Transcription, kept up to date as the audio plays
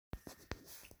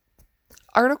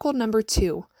Article number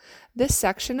 2. This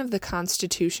section of the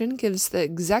Constitution gives the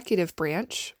executive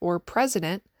branch, or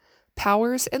president,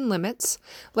 powers and limits,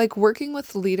 like working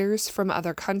with leaders from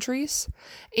other countries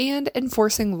and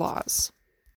enforcing laws.